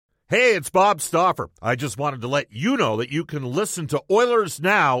Hey, it's Bob Stauffer. I just wanted to let you know that you can listen to Oilers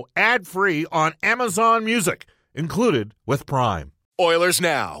Now ad-free on Amazon Music, included with Prime. Oilers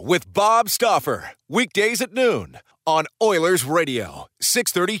Now with Bob Stauffer. Weekdays at noon on Oilers Radio,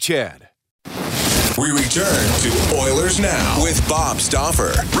 630 CHED. We return to Oilers Now with Bob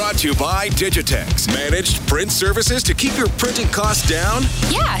Stauffer. Brought to you by Digitex. Managed print services to keep your printing costs down?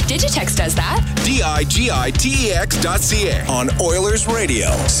 Yeah, Digitex does that. Digitex.ca on Oilers Radio,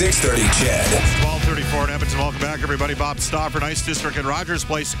 630 CHED. 12:34 in Edmonton. Welcome back, everybody. Bob Stauffer, Ice District at Rogers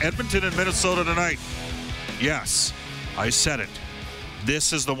Place, Edmonton and Minnesota tonight. Yes, I said it.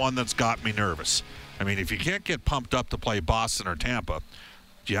 This is the one that's got me nervous. I mean, if you can't get pumped up to play Boston or Tampa,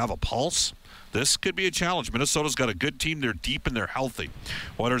 do you have a pulse? This could be a challenge. Minnesota's got a good team. They're deep and they're healthy.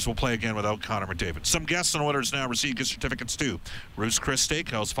 Oilers will play again without Connor McDavid. Some guests on Oilers Now receive gift certificates too. Ruth's Chris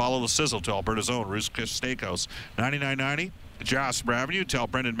Steakhouse. Follow the sizzle to Alberta's own Ruth's Chris Steakhouse. 9990 Jasper Avenue. Tell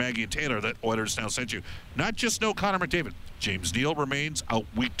Brendan, Maggie, and Taylor that Oilers Now sent you. Not just no Connor McDavid. James Neal remains out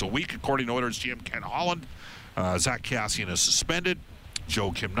week to week, according to Oilers GM Ken Holland. Zach Kassian is suspended.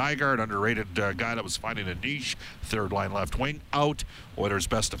 Joakim Nygard, underrated guy that was finding a niche, third line left wing, out. Oilers'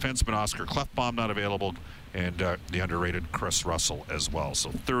 best defenseman, Oscar Klefbom, not available, and the underrated Chris Russell as well.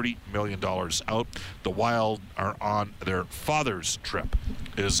 So $30 million out. The Wild are on their father's trip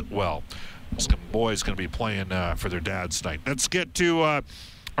as well. This boy's going to be playing for their dads tonight. Let's get to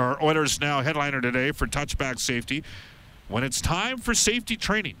our Oilers Now headliner today for touchback safety. When it's time for safety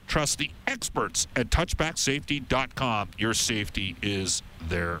training, trust the experts at touchbacksafety.com. Your safety is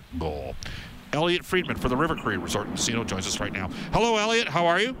their goal. Elliot Friedman for the River Cree Resort and Casino joins us right now. Hello, Elliot. How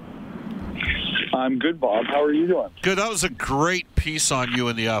are you? I'm good, Bob. How are you doing? Good. That was a great piece on you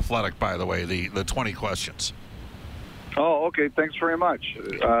in The Athletic, by the way, the 20 questions. Oh, okay. Thanks very much.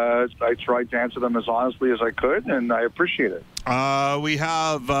 I tried to answer them as honestly as I could, and I appreciate it. We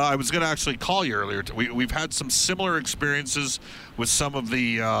have, I was going to actually call you earlier. We've had some similar experiences with some of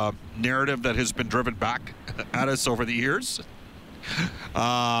the narrative that has been driven back at us over the years.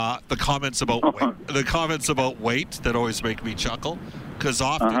 The comments about weight that always make me chuckle, because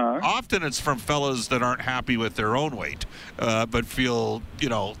often it's from fellas that aren't happy with their own weight, but feel,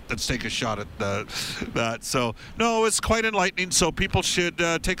 let's take a shot at that. So no, it's quite enlightening. So people should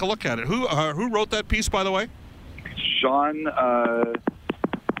take a look at it. Who wrote that piece, by the way? Sean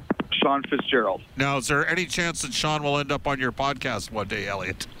Fitzgerald. Now, is there any chance that Sean will end up on your podcast one day,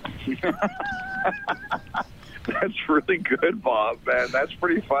 Elliot? That's really good, Bob, man. That's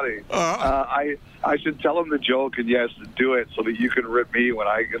pretty funny. I should tell him the joke and yes, do it so that you can rip me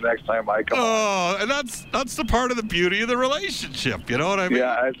the next time I come on. And that's the part of the beauty of the relationship. You know what I mean?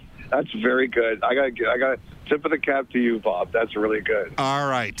 Yeah, that's very good. I got tip of the cap to you, Bob. That's really good. All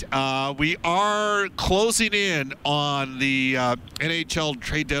right. We are closing in on the NHL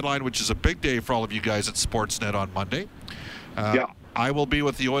trade deadline, which is a big day for all of you guys at Sportsnet on Monday. Yeah. I will be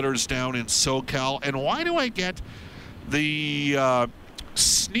with the Oilers down in SoCal. And why do I get the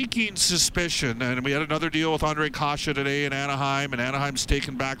sneaking suspicion? And we had another deal with Andre Kasha today in Anaheim, and Anaheim's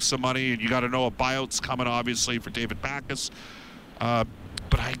taking back some money. And you got to know a buyout's coming, obviously, for David Backes.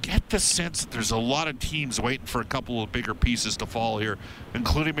 But I get the sense that there's a lot of teams waiting for a couple of bigger pieces to fall here,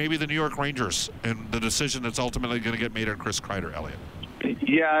 including maybe the New York Rangers and the decision that's ultimately going to get made on Chris Kreider, Elliot.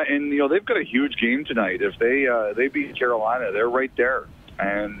 Yeah, and they've got a huge game tonight. If they beat Carolina, they're right there,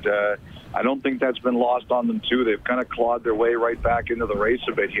 and I don't think that's been lost on them too. They've kind of clawed their way right back into the race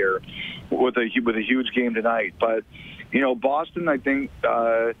a bit here with a huge game tonight. But Boston, I think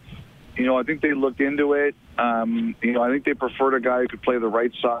I think they looked into it. I think they preferred a guy who could play the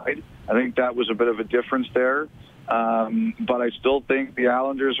right side. I think that was a bit of a difference there. But I still think the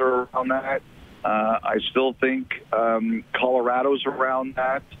Islanders are around that. I still think Colorado's around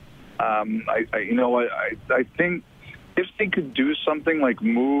that. I think if they could do something like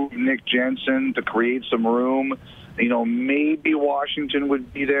move Nick Jensen to create some room, maybe Washington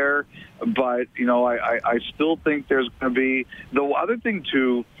would be there. But, I still think there's going to be... The other thing,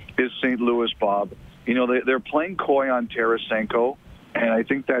 too, is St. Louis, Bob. They're playing coy on Tarasenko, and I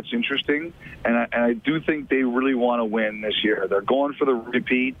think that's interesting. And I do think they really want to win this year. They're going for the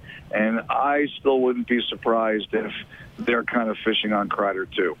repeat, and I still wouldn't be surprised if they're kind of fishing on Kreider,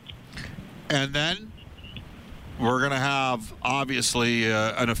 too. And then we're going to have, obviously,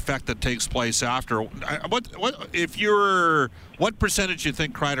 an effect that takes place after. What percentage do you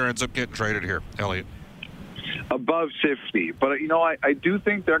think Kreider ends up getting traded here, Elliot? Above 50. But, I do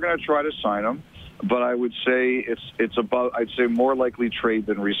think they're going to try to sign him. But I would say it's above. I'd say more likely trade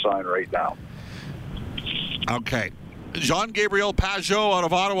than re-sign right now. Okay. Jean-Gabriel Pageau out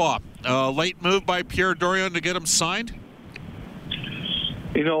of Ottawa. Late move by Pierre Dorion to get him signed?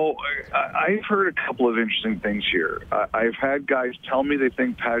 You know, I've heard a couple of interesting things here. I've had guys tell me they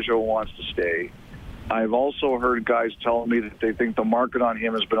think Pajot wants to stay. I've also heard guys tell me that they think the market on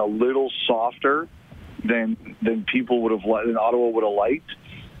him has been a little softer than people would have, than Ottawa would have liked.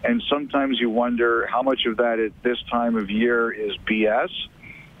 And sometimes you wonder how much of that at this time of year is BS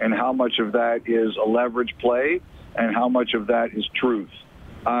and how much of that is a leverage play and how much of that is truth.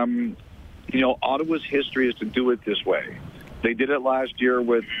 You know, Ottawa's history is to do it this way. They did it last year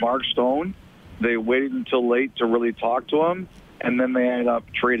with Mark Stone. They waited until late to really talk to him, and then they ended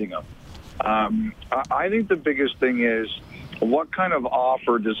up trading him. I think the biggest thing is, what kind of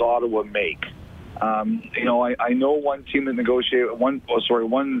offer does Ottawa make? You know, I know one team that negotiated, one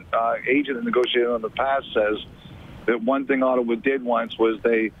agent that negotiated in the past says that one thing Ottawa did once was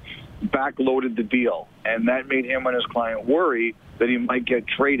they backloaded the deal, and that made him and his client worry that he might get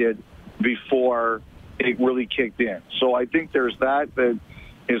traded before it really kicked in. So I think there's that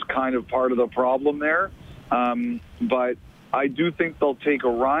is kind of part of the problem there. But I do think they'll take a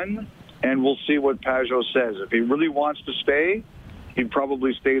run, and we'll see what Pajot says. If he really wants to stay, he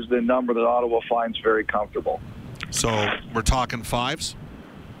probably stays the number that Ottawa finds very comfortable. So we're talking fives?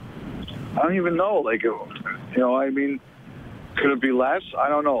 I don't even know. Like, you know, I mean, could it be less? I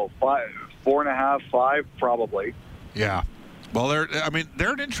don't know. 4.5, 5, probably. Yeah. Well,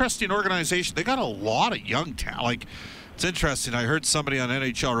 they're an interesting organization. They got a lot of young talent. Like, it's interesting. I heard somebody on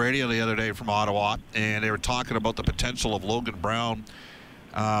NHL radio the other day from Ottawa, and they were talking about the potential of Logan Brown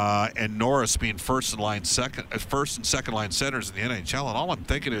and Norris being first and second line centers in the NHL. And all I'm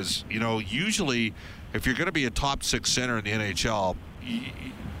thinking is, you know, usually if you're going to be a top 6 center in the NHL,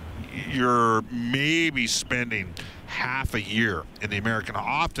 you're maybe spending half a year in the American.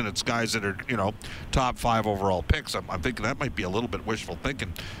 Often it's guys that are, you know, top 5 overall picks. I'm thinking that might be a little bit wishful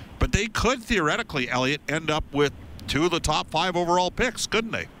thinking. But they could theoretically, Elliot, end up with 2 of the top 5 overall picks,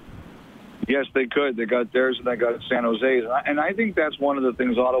 couldn't they? Yes, they could. They got theirs and they got San Jose's. And I think that's one of the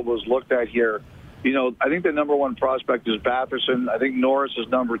things Ottawa's looked at here. You know, I think the number 1 prospect is Batherson. I think Norris is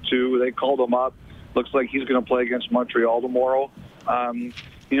number 2. They called him up. Looks like he's going to play against Montreal tomorrow.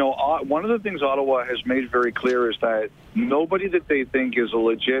 You know, one of the things Ottawa has made very clear is that nobody that they think is a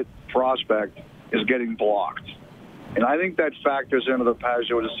legit prospect is getting blocked. And I think that factors into the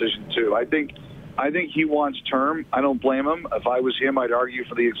Pajot decision, too. I think he wants term. I don't blame him. If I was him, I'd argue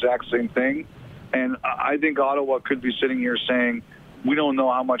for the exact same thing. And I think Ottawa could be sitting here saying, we don't know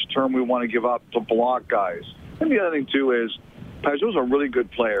how much term we want to give up to block guys. And the other thing, too, is Pajot's a really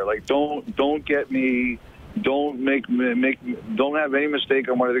good player. Like, don't have any mistake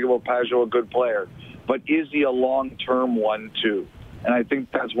on what I think about Pajot, a good player. But is he a long-term one, too? And I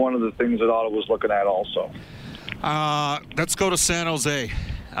think that's one of the things that Ottawa's looking at also. Let's go to San Jose.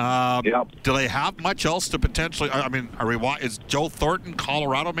 Yep. Do they have much else to potentially? I mean, is Joe Thornton,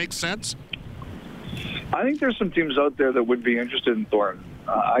 Colorado, make sense? I think there's some teams out there that would be interested in Thornton.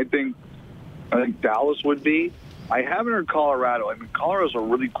 I think Dallas would be. I haven't heard Colorado. I mean, Colorado's a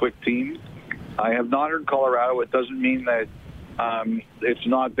really quick team. I have not heard Colorado. It doesn't mean that it's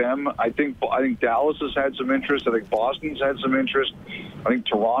not them. I think Dallas has had some interest. I think Boston's had some interest. I think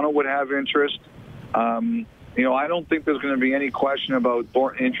Toronto would have interest. You know, I don't think there's going to be any question about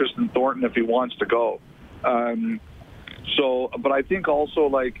interest in Thornton if he wants to go. But I think also,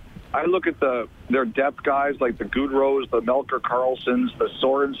 like, I look at their depth guys like the Goodrows, the Melker Karlssons, the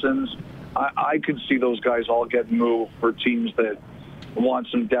Sorensens. I could see those guys all getting moved for teams that want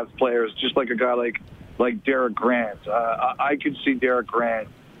some depth players, just like a guy like Derek Grant. I could see Derek Grant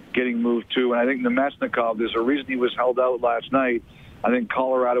getting moved too. And I think Nemesnikov, there's a reason he was held out last night. I think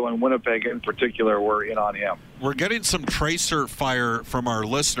Colorado and Winnipeg in particular were in on him. We're getting some tracer fire from our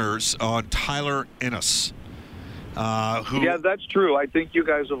listeners on Tyler Ennis. Yeah, that's true. I think you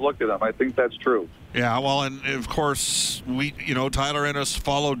guys have looked at him. I think that's true. Yeah, well, and of course, Tyler Ennis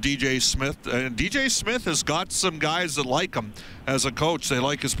followed DJ Smith. And DJ Smith has got some guys that like him as a coach. They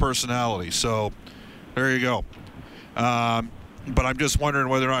like his personality. So there you go. But I'm just wondering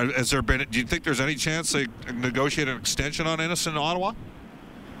whether or not, do you think there's any chance they negotiate an extension on Ennis in Ottawa?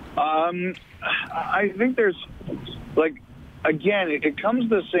 I think there's, again, it comes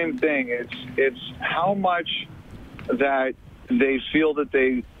to the same thing. It's how much that they feel that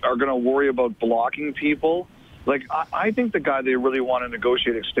they are going to worry about blocking people. Like, I think the guy they really want to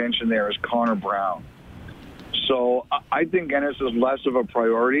negotiate extension there is Connor Brown. So I think Ennis is less of a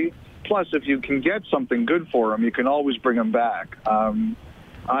priority. Plus, if you can get something good for him, you can always bring him back.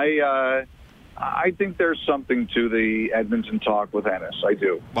 I think there's something to the Edmonton talk with Ennis. I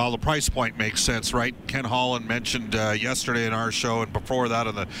do. Well, the price point makes sense, right? Ken Holland mentioned yesterday in our show and before that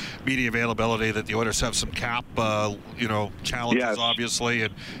on the media availability that the Oilers have some cap, challenges, Yes. obviously.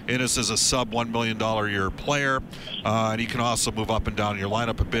 And Ennis is a sub-$1 million a year player. And he can also move up and down in your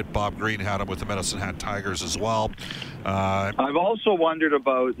lineup a bit. Bob Green had him with the Medicine Hat Tigers as well. I've also wondered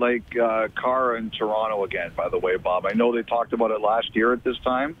about, Carr in Toronto again, by the way, Bob. I know they talked about it last year at this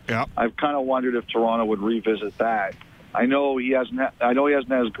time. Yeah. I've kind of wondered if Toronto would revisit that. I know he hasn't had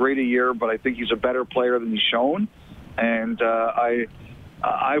as great a year, but I think he's a better player than he's shown. And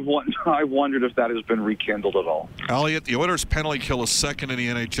I've wondered if that has been rekindled at all. Elliot, the Oilers penalty kill is second in the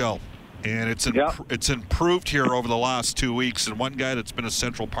NHL. And it's improved here over the last 2 weeks. And one guy that's been a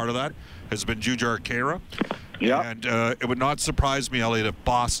central part of that has been Jujhar Khaira. Yeah. And it would not surprise me, Elliot, if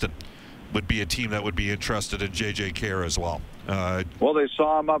Boston would be a team that would be interested in J.J. Khaira as well. Well, they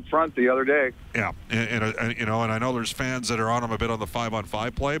saw him up front the other day. Yeah, and I know there's fans that are on him a bit on the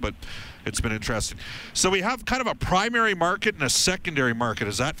 5-on-5 play, but it's been interesting. So we have kind of a primary market and a secondary market.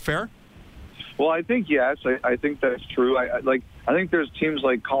 Is that fair? Well, I think yes. I think that's true. I think there's teams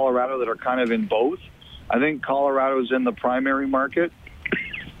like Colorado that are kind of in both. I think Colorado's in the primary market.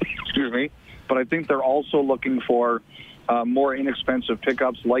 Excuse me. But I think they're also looking for more inexpensive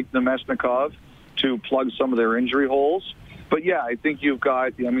pickups like Nemesnikov to plug some of their injury holes. But, yeah, I think you've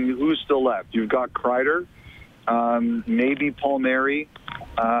got, who's still left? You've got Kreider, maybe Palmieri,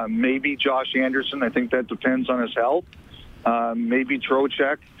 maybe Josh Anderson. I think that depends on his health. Maybe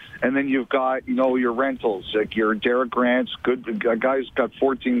Trocheck. And then you've got, your rentals, like your Derek Grant's, a guy's got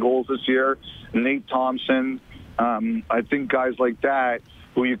 14 goals this year, Nate Thompson. I think guys like that,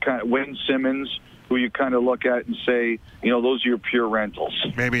 who you Wayne Simmons, who you kind of look at and say, those are your pure rentals.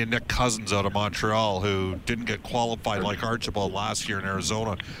 Maybe a Nick Cousins out of Montreal who didn't get qualified like Archibald last year in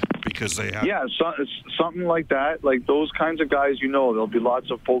Arizona because they had... Yeah, something like that. Like those kinds of guys, there'll be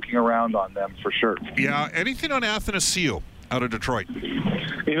lots of poking around on them for sure. Yeah, anything on Athanasiou out of Detroit?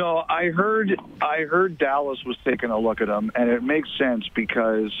 I heard Dallas was taking a look at him, and it makes sense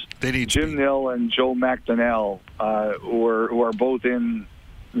because they need Jim Nill and Joe McDonnell, who are both in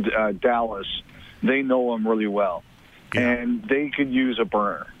Dallas, they know him really well, and they could use a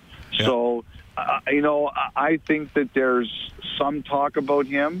burner. Yeah. So, I think that there's some talk about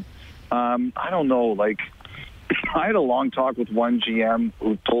him. I don't know. I had a long talk with one GM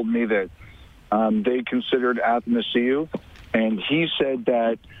who told me that they considered Athanasiou, and he said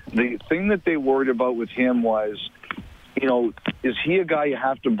that the thing that they worried about with him was, is he a guy you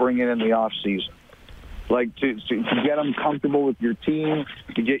have to bring in the off season? Like to get him comfortable with your team,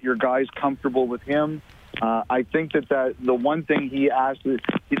 to get your guys comfortable with him. I think that the one thing he asked,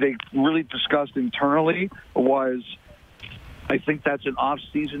 they really discussed internally was, I think that's an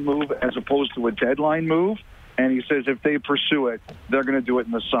off-season move as opposed to a deadline move. And he says if they pursue it, they're going to do it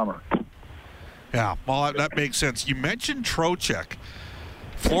in the summer. Yeah, well, that makes sense. You mentioned Trocheck.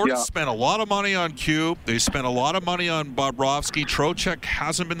 Florida spent a lot of money on Q. They spent a lot of money on Bobrovsky. Trocheck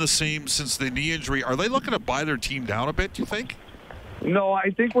hasn't been the same since the knee injury. Are they looking to buy their team down a bit, do you think? No,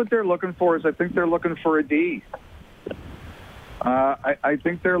 I think what they're looking for is they're looking for a D. I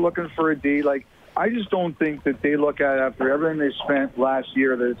think they're looking for a D. I just don't think that they look at after everything they spent last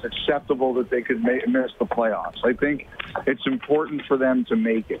year that it's acceptable that they could miss the playoffs. I think it's important for them to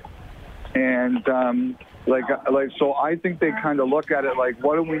make it. And, so I think they kind of look at it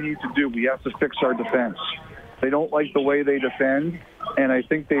what do we need to do? We have to fix our defense. They don't like the way they defend, and I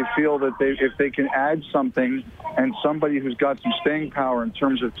think they feel that if they can add something and somebody who's got some staying power in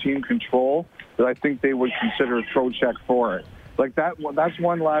terms of team control, that I think they would consider Trocheck for it. That's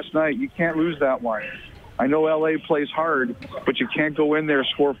one last night. You can't lose that one. I know LA plays hard, but you can't go in there,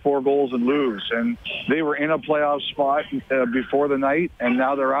 score 4 goals, and lose. And they were in a playoff spot before the night, and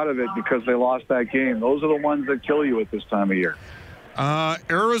now they're out of it because they lost that game. Those are the ones that kill you at this time of year.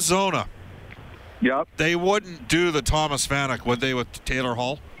 Arizona. Yep. They wouldn't do the Thomas Vanek, would they, with Taylor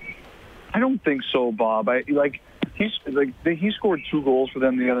Hall? I don't think so, Bob. He scored 2 goals for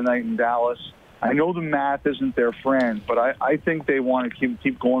them the other night in Dallas. I know the math isn't their friend, but I think they want to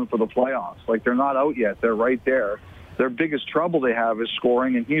keep going for the playoffs. They're not out yet. They're right there. Their biggest trouble they have is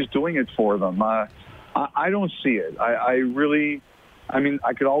scoring, and he's doing it for them. I don't see it.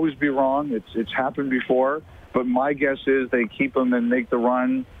 I could always be wrong. It's happened before, but my guess is they keep them and make the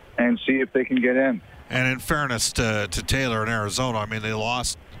run and see if they can get in. And in fairness to Taylor in Arizona, they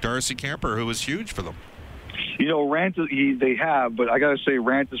lost Darcy Kemper, who was huge for them. Rant, they have, but I got to say,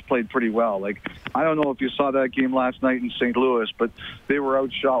 Rant has played pretty well. Like, I don't know if you saw that game last night in St. Louis, but they were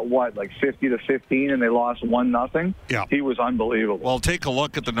outshot, 50-15, and they lost 1-0? Yeah. He was unbelievable. Well, take a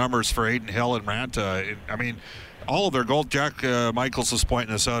look at the numbers for Adin Hill and Rant. All of their goals, Jack Michaels was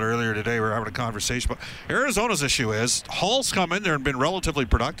pointing this out earlier today. We were having a conversation. But Arizona's issue is Hall's come in there and been relatively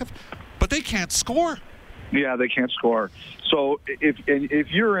productive, but they can't score. Yeah, they can't score. So if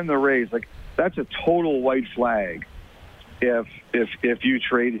you're in the Rays, like, that's a total white flag if you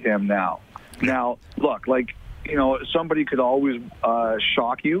trade him now. Now, look, somebody could always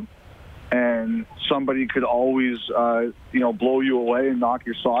shock you, and somebody could always, blow you away and knock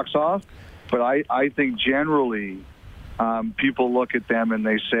your socks off. But I think generally people look at them and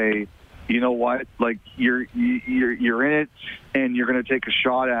they say, you know what, like, you're in it and you're going to take a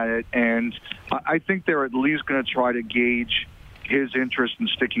shot at it. And I think they're at least going to try to gauge his interest in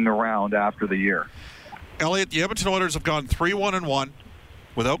sticking around after the year. Elliot, the Edmonton Oilers have gone 3-1-1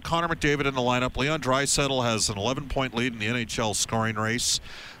 without Connor McDavid in the lineup. Leon Draisaitl has an 11-point lead in the NHL scoring race.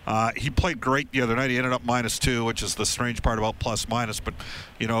 He played great the other night. He ended up -2, which is the strange part about plus-minus. But,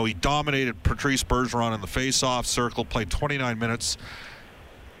 he dominated Patrice Bergeron in the face-off circle, played 29 minutes.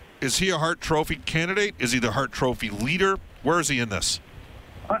 Is he a Hart Trophy candidate? Is he the Hart Trophy leader? Where is he in this?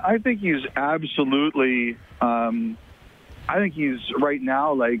 I think he's absolutely I think he's right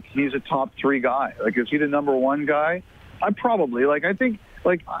now, he's a top 3 guy. Is he the number 1 guy? I think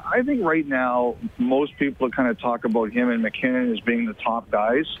right now most people kind of talk about him and McKinnon as being the top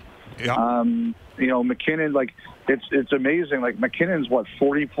guys. Yeah. McKinnon, it's amazing. McKinnon's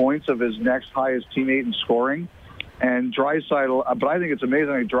 40 points of his next highest teammate in scoring, and Draisaitl. But I think it's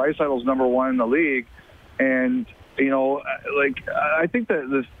amazing. Draisaitl's number 1 in the league, and I think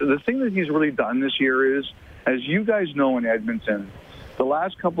that the thing that he's really done this year is, as you guys know, in Edmonton, the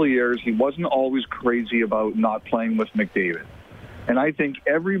last couple of years, he wasn't always crazy about not playing with McDavid. And I think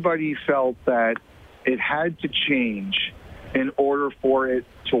everybody felt that it had to change in order for it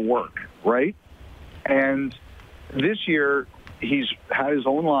to work, right? And this year, he's had his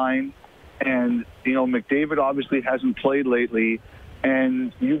own line, and, McDavid obviously hasn't played lately,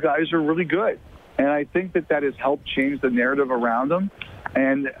 and you guys are really good. And I think that has helped change the narrative around him.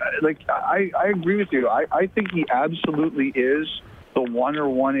 And, I agree with you. I think he absolutely is the 1 or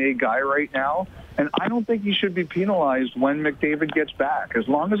 1A guy right now. And I don't think he should be penalized when McDavid gets back. As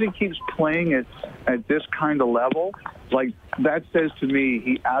long as he keeps playing at this kind of level, that says to me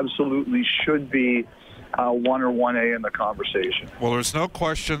he absolutely should be 1 or 1A in the conversation. Well, there's no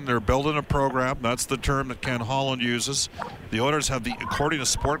question they're building a program. That's the term that Ken Holland uses. The Oilers have according to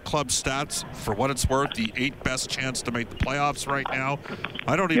Sport Club stats, for what it's worth, the 8th best chance to make the playoffs right now.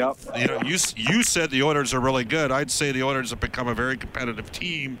 I don't even, you said the Oilers are really good. I'd say the Oilers have become a very competitive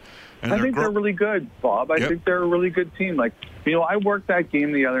team. And I think they're really good, Bob. I think they're a really good team. I worked that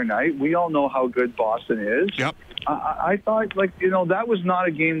game the other night. We all know how good Boston is. Yep. I thought, that was not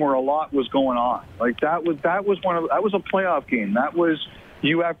a game where a lot was going on. That was a playoff game. That was,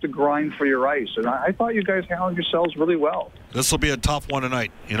 you have to grind for your ice. And I thought you guys handled yourselves really well. This will be a tough one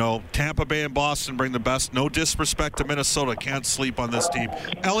tonight. Tampa Bay and Boston bring the best. No disrespect to Minnesota. Can't sleep on this team.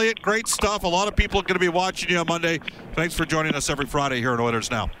 Elliot, great stuff. A lot of people are going to be watching you on Monday. Thanks for joining us every Friday here at Oilers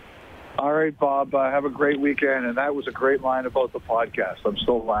Now. All right, Bob. Have a great weekend. And that was a great line about the podcast. I'm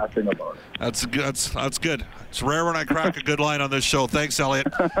still laughing about it. That's good. It's rare when I crack a good line on this show. Thanks, Elliot.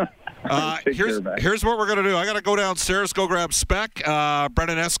 Here's what we're going to do. I got to go downstairs, go grab Spec.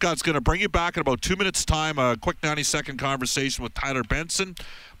 Brendan Escott's going to bring you back in about 2 minutes' time. A quick 90-second conversation with Tyler Benson.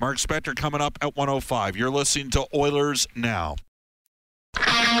 Mark Spector coming up at 1:05. You're listening to Oilers Now.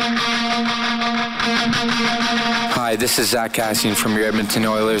 Hi, this is Zach Cassian from your Edmonton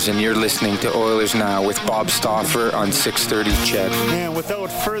Oilers, and you're listening to Oilers Now with Bob Stauffer on 630 CHED. And without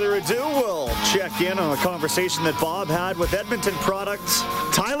further ado, we'll check in on a conversation that Bob had with Edmonton products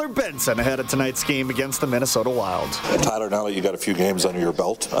Tyler Benson ahead of tonight's game against the Minnesota Wild. Tyler, now that you got a few games under your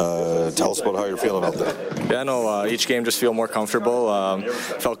belt, tell us about how you're feeling out there. Yeah, no, each game just feel more comfortable.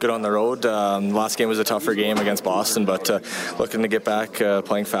 Felt good on the road. Last game was a tougher game against Boston, but looking to get back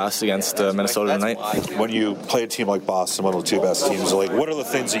playing fast against Minnesota tonight. When you play a team like Boston, one of the 2 best teams, what are the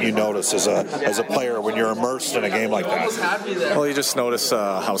things that you notice as a player when you're immersed in a game like that? Well, you just notice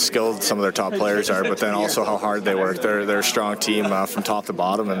how skilled some of their top players are, but then also how hard they work. They're a strong team from top to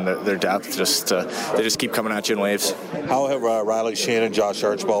bottom, and their depth they just keep coming at you in waves. How have Riley Sheahan and Josh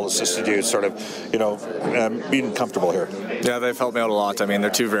Archibald assisted you sort of, being comfortable here? Yeah, they've helped me out a lot. I mean, they're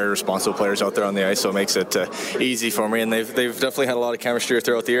two very responsible players out there on the ice, so it makes it easy for me. And they've definitely had a lot of chemistry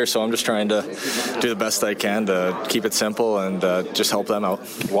throughout the year, so I'm just trying to do the best I can to keep it simple and just help them out.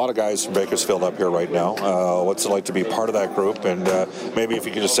 A lot of guys from Bakersfield up here right now. What's it like to be part of that group? And maybe if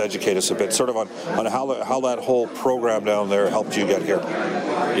you could just educate us a bit sort of on how that whole program down there helped you get here.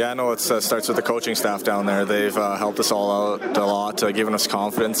 Yeah, I know it starts with the coaching staff down there. They've helped us all out a lot, given us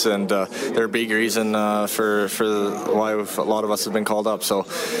confidence, and they're a big reason for why a lot of us have been called up. So,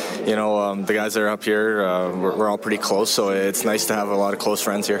 the guys that are up here, we're all pretty close, so it's nice to have a lot of close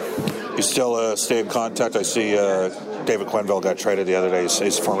friends here. You still stay in contact? I see David Quenneville got traded the other day.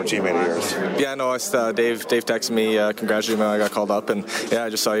 He's a former teammate of yours. Yeah, no, Dave texted me, congratulating me when I got called up, and yeah, I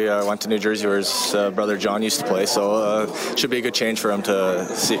just saw you went to New Jersey where his brother John used to play, so should be a good change for him to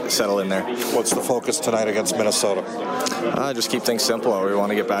settle in there. What's the focus tonight against Minnesota? Just keep things simple. We want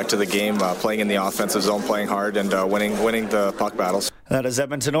to get back to the game, playing in the offensive zone, playing hard, and winning the puck battles. That is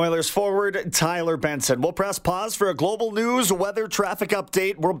Edmonton Oilers forward Tyler Benson. We'll press pause for a global news weather traffic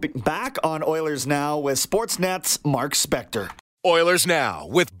update. We'll be back on Oilers Now with Sportsnet's Mark Spector. Oilers Now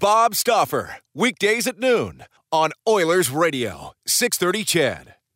with Bob Stauffer. Weekdays at noon on Oilers Radio, 630 CHED.